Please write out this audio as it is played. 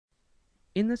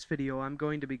In this video, I'm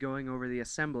going to be going over the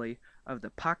assembly of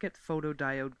the Pocket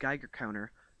Photodiode Geiger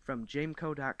Counter from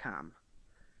Jameco.com.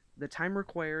 The time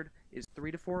required is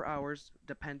 3 to 4 hours,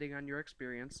 depending on your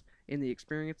experience, and the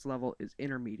experience level is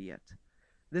intermediate.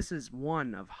 This is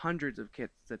one of hundreds of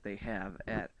kits that they have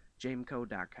at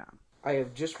Jameco.com. I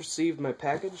have just received my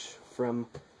package from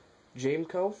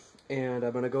Jameco, and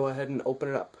I'm going to go ahead and open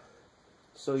it up.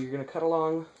 So you're going to cut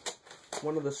along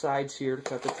one of the sides here to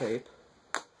cut the tape,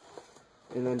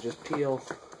 and then just peel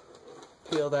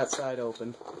that side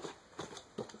open.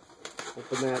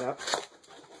 Open that up.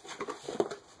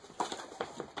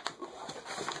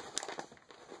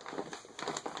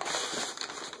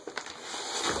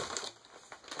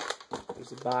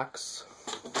 There's a box,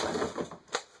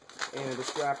 and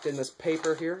it's wrapped in this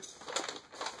paper here.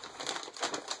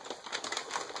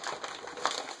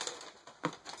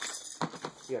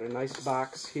 You got a nice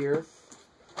box here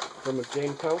from a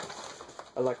Jameco.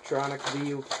 Electronic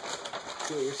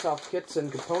do-it-yourself kits and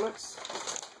components,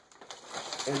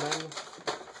 and then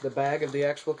the bag of the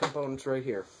actual components right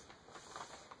here.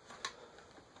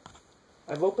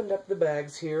 I've opened up the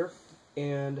bags here,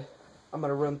 and I'm going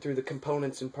to run through the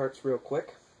components and parts real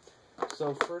quick.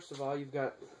 So first of all, you've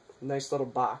got a nice little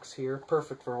box here,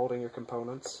 perfect for holding your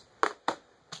components.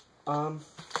 You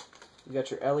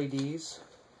got your LEDs.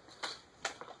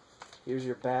 Here's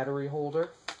your battery holder.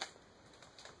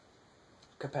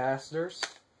 Capacitors,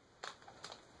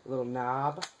 a little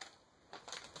knob,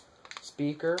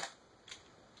 speaker,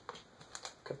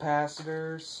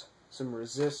 capacitors, some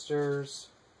resistors,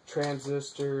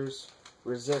 transistors,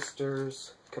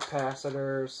 resistors,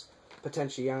 capacitors,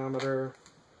 potentiometer,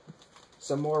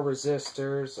 some more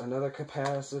resistors, another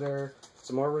capacitor,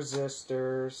 some more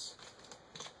resistors,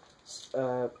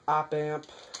 op amp,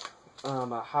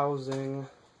 a housing,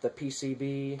 the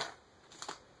PCB,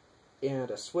 and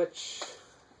a switch,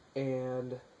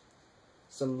 and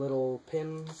some little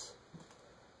pins,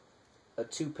 a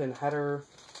 2-pin header,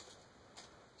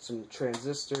 some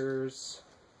transistors,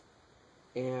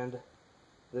 and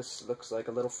this looks like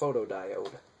a little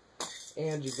photodiode.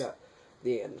 And you've got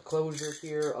the enclosure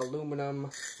here,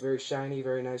 aluminum, very shiny,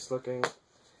 very nice looking,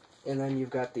 and then you've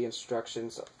got the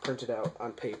instructions printed out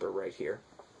on paper right here.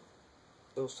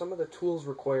 So some of the tools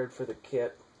required for the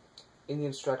kit. In the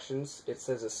instructions, it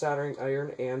says a soldering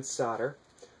iron and solder,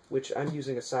 which I'm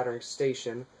using a soldering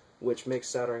station, which makes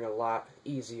soldering a lot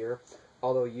easier,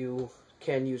 although you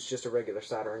can use just a regular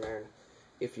soldering iron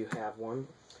if you have one.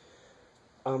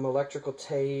 Electrical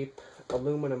tape,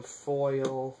 aluminum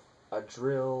foil, a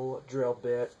drill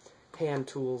bit, hand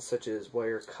tools such as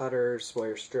wire cutters,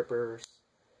 wire strippers,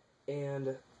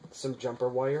 and some jumper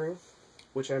wiring,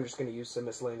 which I'm just going to use some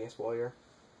miscellaneous wire,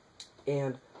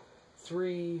 and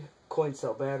 3 coin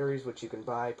cell batteries, which you can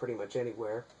buy pretty much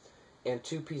anywhere, and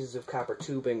 2 pieces of copper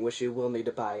tubing, which you will need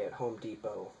to buy at Home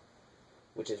Depot,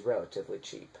 which is relatively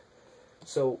cheap.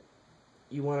 So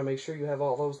you want to make sure you have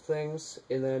all those things,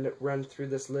 and then run through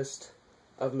this list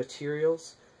of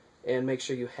materials and make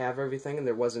sure you have everything and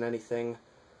there wasn't anything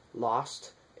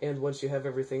lost. And once you have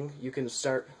everything, you can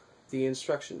start the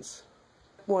instructions.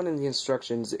 One in the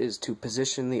instructions is to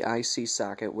position the IC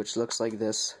socket, which looks like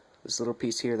this little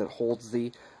piece here that holds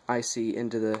the IC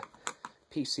into the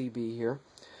PCB here.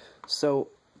 So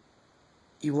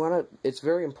you want to, it's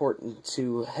very important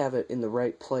to have it in the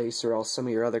right place, or else some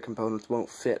of your other components won't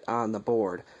fit on the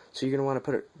board. So you're going to want to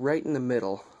put it right in the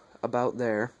middle, about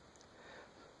there,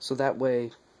 so that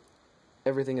way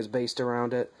everything is based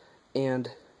around it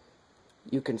and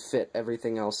you can fit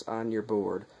everything else on your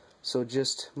board. So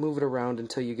just move it around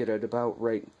until you get it about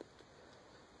right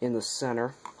in the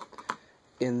center,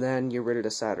 and then you're ready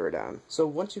to solder it on. So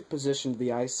once you've positioned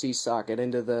the IC socket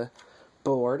into the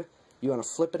board, you want to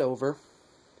flip it over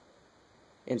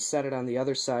and set it on the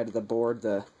other side of the board,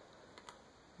 the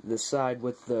side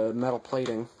with the metal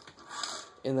plating,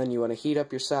 and then you want to heat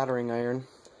up your soldering iron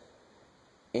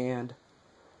and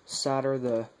solder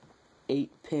the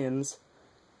 8 pins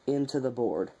into the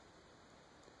board.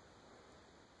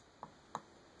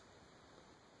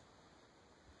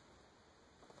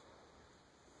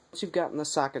 Once you've gotten the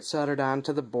socket soldered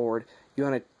onto the board, you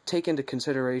want to take into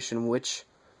consideration which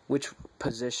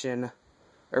position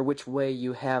or which way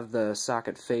you have the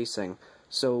socket facing.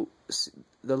 So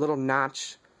the little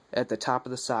notch at the top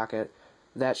of the socket,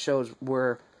 that shows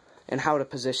where and how to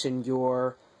position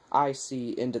your IC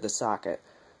into the socket.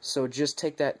 So just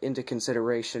take that into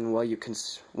consideration while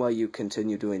you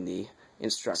continue doing the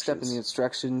instructions. Step in the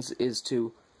instructions is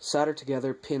to solder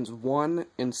together pins 1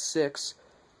 and 6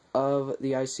 of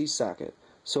the IC socket.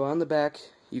 So on the back,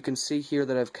 you can see here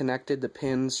that I've connected the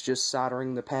pins, just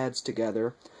soldering the pads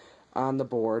together on the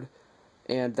board.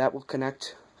 and that will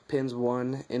connect pins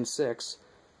 1 and 6.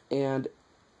 And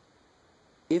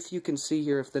if you can see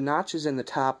here, if the notch is in the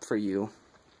top for you,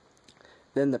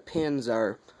 then the pins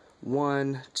are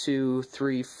 1, 2,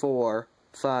 3, 4,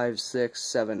 5, 6,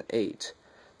 7, 8.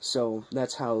 So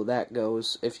that's how that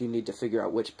goes if you need to figure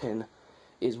out which pin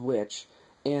is which.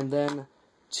 And then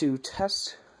to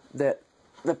test that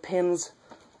the pins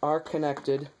are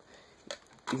connected,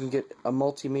 you can get a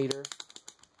multimeter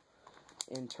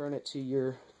and turn it to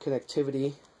your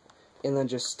connectivity, and then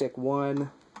just stick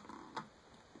one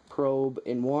probe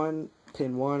in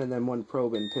pin 1 and then one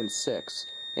probe in pin 6,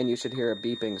 and you should hear a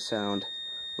beeping sound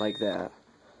like that.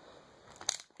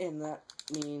 And that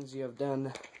means you have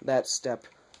done that step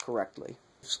correctly.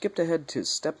 Skipped ahead to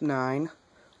step 9,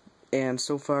 and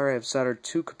so far I've soldered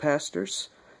 2 capacitors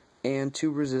and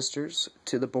 2 resistors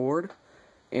to the board,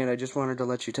 and I just wanted to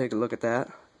let you take a look at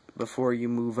that before you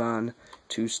move on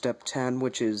to step 10,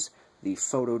 which is the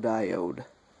photodiode.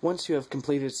 Once you have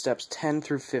completed steps 10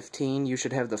 through 15, you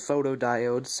should have the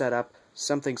photodiode set up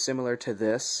something similar to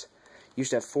this. You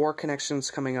should have 4 connections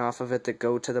coming off of it that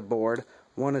go to the board.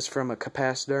 1 is from a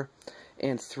capacitor,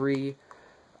 and 3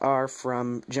 are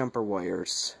from jumper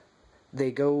wires.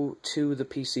 They go to the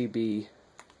PCB.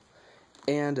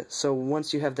 And so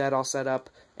once you have that all set up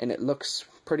and it looks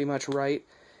pretty much right,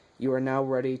 you are now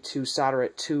ready to solder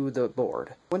it to the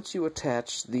board. Once you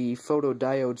attach the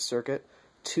photodiode circuit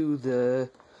to the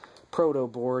proto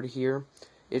board here,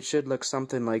 it should look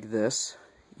something like this.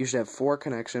 You should have 4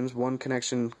 connections, 1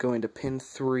 connection going to pin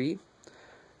 3,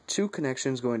 2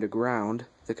 connections going to ground,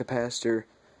 the capacitor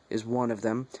is one of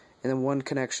them, and then 1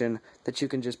 connection that you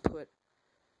can just put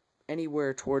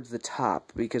anywhere towards the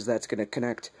top, because that's going to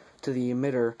connect to the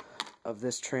emitter of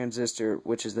this transistor,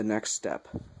 which is the next step.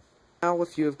 Now,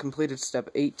 if you have completed step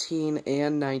 18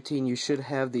 and 19, you should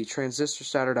have the transistor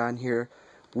soldered on here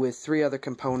with 3 other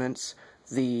components: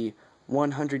 the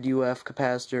 100 UF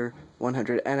capacitor,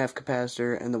 100 NF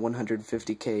capacitor, and the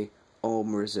 150K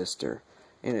ohm resistor.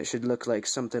 And it should look like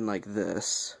something like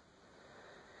this.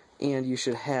 And you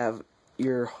should have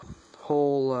your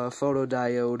whole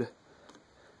photodiode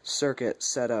circuit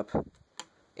set up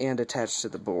and attached to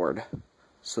the board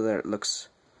so that it looks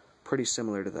pretty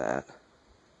similar to that.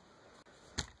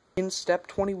 In step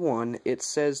 21, it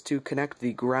says to connect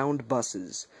the ground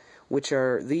buses, which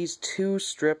are these 2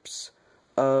 strips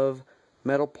of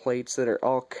metal plates that are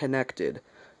all connected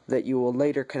that you will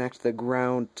later connect the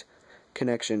ground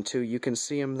connection to. You can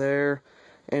see them there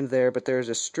and there, but there's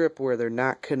a strip where they're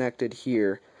not connected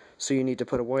here, so you need to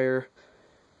put a wire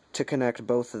to connect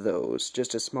both of those,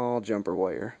 just a small jumper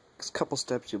wire. Next couple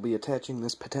steps, you'll be attaching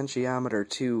this potentiometer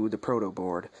to the proto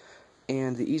board,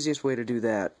 and the easiest way to do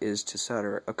that is to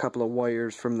solder a couple of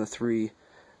wires from the 3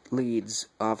 leads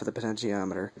off of the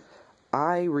potentiometer.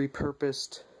 I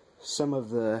repurposed some of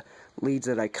the leads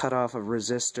that I cut off of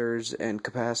resistors and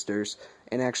capacitors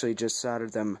and actually just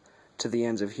soldered them to the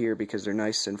ends of here because they're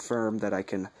nice and firm that I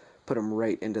can put them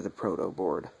right into the proto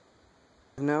board.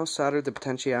 I've now soldered the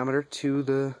potentiometer to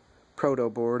the proto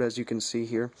board, as you can see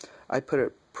here. I put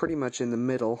it pretty much in the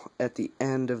middle at the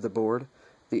end of the board,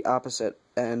 the opposite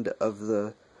end of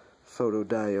the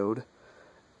photodiode.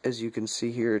 As you can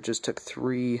see here, it just took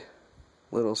 3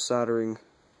 little soldering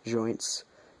joints,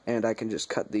 and I can just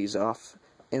cut these off,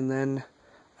 and then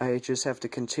I just have to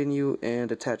continue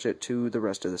and attach it to the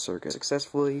rest of the circuit.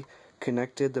 Successfully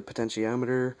connected the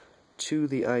potentiometer to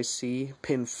the IC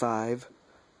pin 5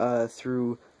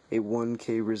 through a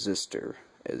 1K resistor.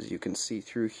 As you can see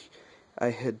through,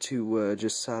 I had to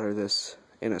just solder this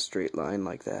in a straight line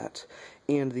like that.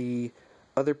 And the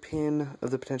other pin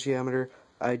of the potentiometer,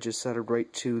 I just soldered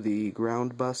right to the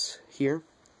ground bus here.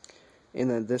 And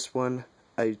then this one,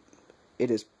 it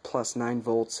is plus 9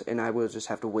 volts, and I will just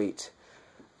have to wait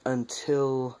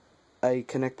until I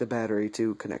connect the battery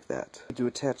to connect that. To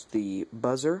attach the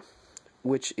buzzer,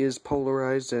 which is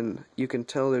polarized, and you can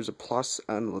tell there's a plus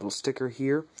on the little sticker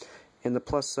here, and the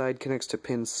plus side connects to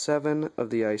pin 7 of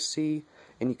the IC,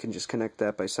 and you can just connect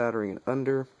that by soldering it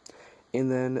under,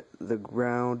 and then the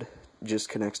ground just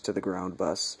connects to the ground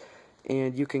bus.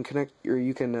 And you can connect, or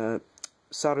you can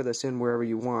solder this in wherever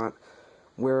you want,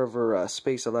 wherever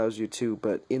space allows you to,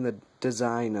 but in the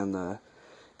design on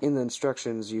in the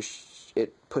instructions,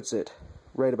 it puts it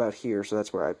right about here, so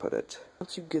that's where I put it.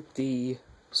 Once you get the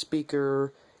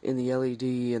speaker in the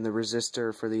LED and the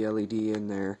resistor for the LED in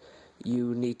there,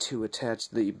 you need to attach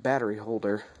the battery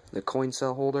holder, the coin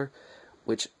cell holder,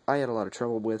 which I had a lot of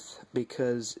trouble with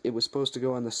because it was supposed to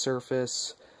go on the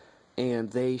surface,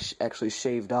 and they actually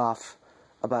shaved off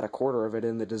about 1/4 of it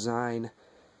in the design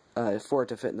for it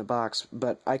to fit in the box,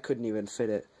 but I couldn't even fit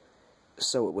it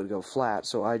so it would go flat.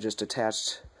 So I just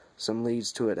attached some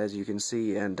leads to it, as you can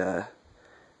see, and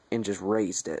just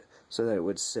raised it so that it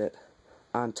would sit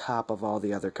on top of all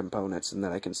the other components, and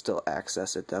then I can still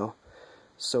access it though.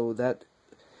 So that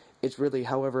it's really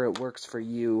however it works for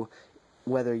you,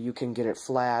 whether you can get it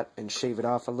flat and shave it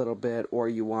off a little bit, or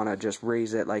you want to just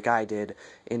raise it like I did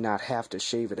and not have to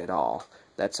shave it at all.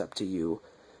 That's up to you.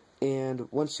 And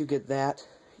once you get that,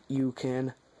 you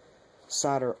can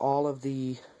solder all of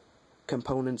the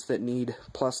components that need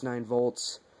plus 9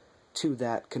 volts to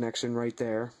that connection right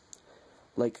there,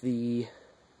 like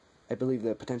I believe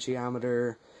the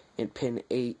potentiometer and pin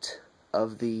 8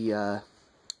 of the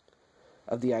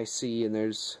IC, and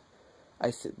there's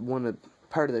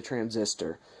part of the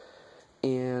transistor.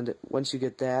 And once you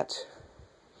get that,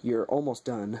 you're almost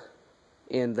done,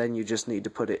 and then you just need to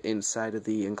put it inside of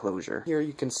the enclosure. Here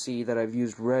you can see that I've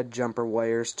used red jumper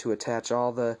wires to attach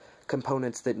all the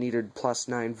components that needed plus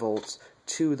 9 volts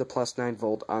to the plus 9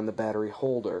 volt on the battery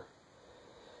holder.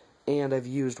 And I've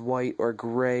used white or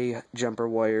gray jumper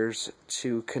wires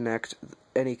to connect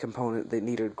any component that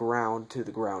needed ground to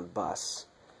the ground bus.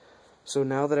 So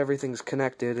now that everything's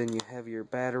connected and you have your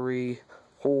battery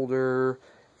holder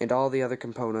and all the other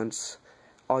components,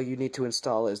 all you need to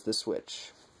install is the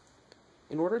switch.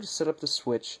 In order to set up the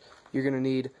switch, you're going to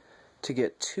need to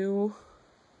get 2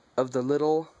 of the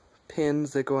little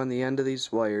pins that go on the end of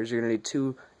these wires. You're going to need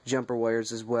 2 jumper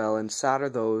wires as well, and solder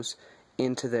those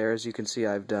into there, as you can see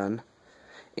I've done.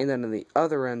 And then on the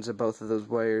other ends of both of those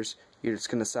wires, you're just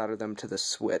going to solder them to the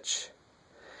switch.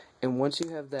 And once you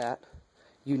have that,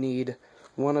 you need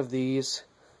one of these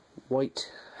white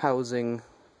housing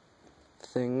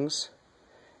things,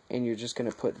 and you're just going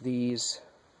to put these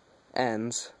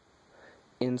ends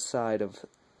inside of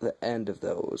the end of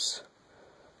those,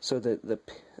 so that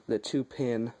the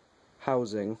 2-pin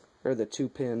housing, or the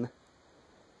 2-pin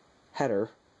header,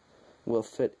 will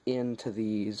fit into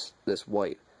this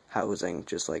white housing,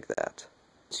 just like that.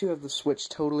 Once you have the switch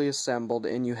totally assembled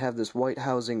and you have this white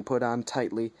housing put on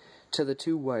tightly to the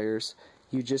 2 wires,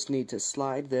 you just need to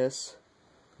slide this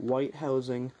white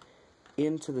housing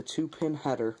into the 2-pin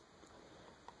header,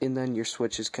 and then your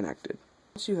switch is connected.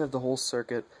 Once you have the whole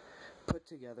circuit put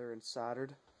together and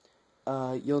soldered,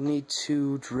 you'll need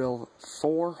to drill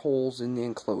 4 holes in the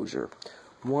enclosure.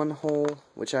 1 hole,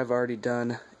 which I've already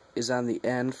done, is on the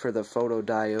end for the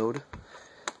photodiode,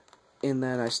 and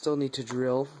then I still need to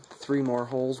drill 3 more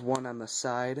holes, 1 on the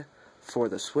side for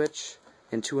the switch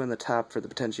and 2 on the top for the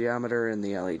potentiometer and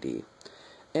the LED.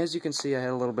 As you can see, I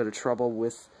had a little bit of trouble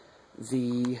with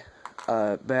the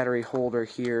battery holder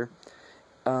here.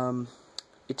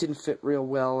 It didn't fit real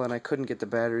well, and I couldn't get the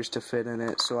batteries to fit in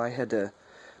it, so I had to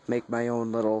make my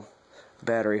own little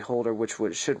battery holder, which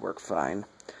should work fine.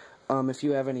 If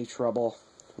you have any trouble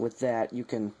with that, you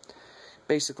can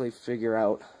basically figure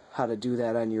out how to do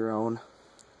that on your own.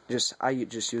 I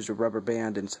just used a rubber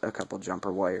band and a couple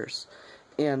jumper wires,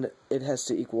 and it has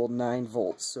to equal 9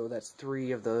 volts, so that's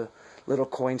 3 of the little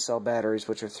coin cell batteries,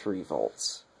 which are 3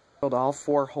 volts. Drilled all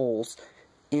 4 holes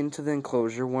into the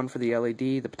enclosure, 1 for the LED,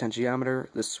 the potentiometer,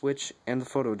 the switch, and the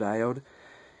photodiode.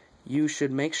 You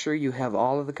should make sure you have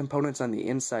all of the components on the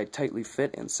inside tightly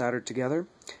fit and soldered together.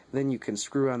 Then you can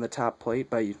screw on the top plate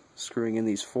by screwing in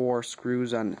these 4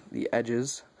 screws on the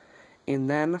edges. And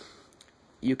then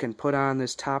you can put on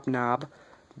this top knob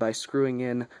by screwing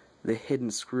in the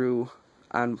hidden screw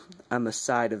on the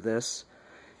side of this.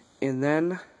 And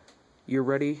then you're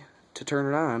ready to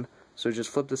turn it on. So just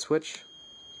flip the switch,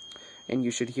 and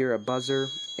you should hear a buzzer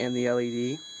and the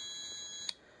LED.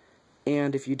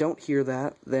 And if you don't hear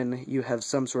that, then you have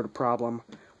some sort of problem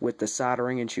with the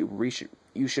soldering, and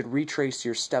you should retrace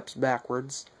your steps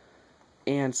backwards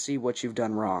and see what you've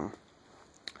done wrong.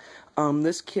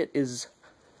 This kit is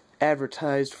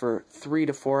advertised for 3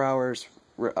 to 4 hours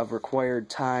of required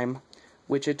time,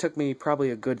 which it took me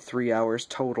probably a good 3 hours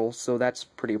total, so that's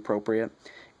pretty appropriate.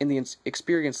 And the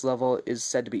experience level is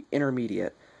said to be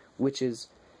intermediate, which is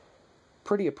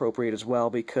pretty appropriate as well,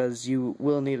 because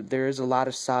there is a lot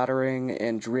of soldering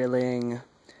and drilling,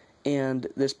 and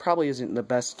this probably isn't the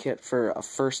best kit for a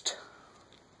first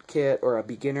kit or a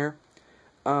beginner.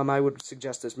 I would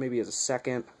suggest this maybe as a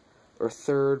second or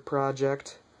third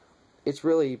project. It's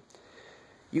really,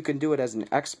 you can do it as an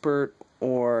expert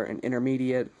or an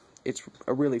intermediate. It's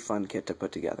a really fun kit to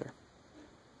put together.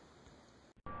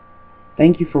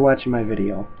 Thank you for watching my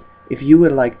video. If you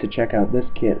would like to check out this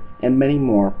kit and many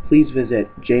more, please visit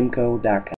Jameco.com.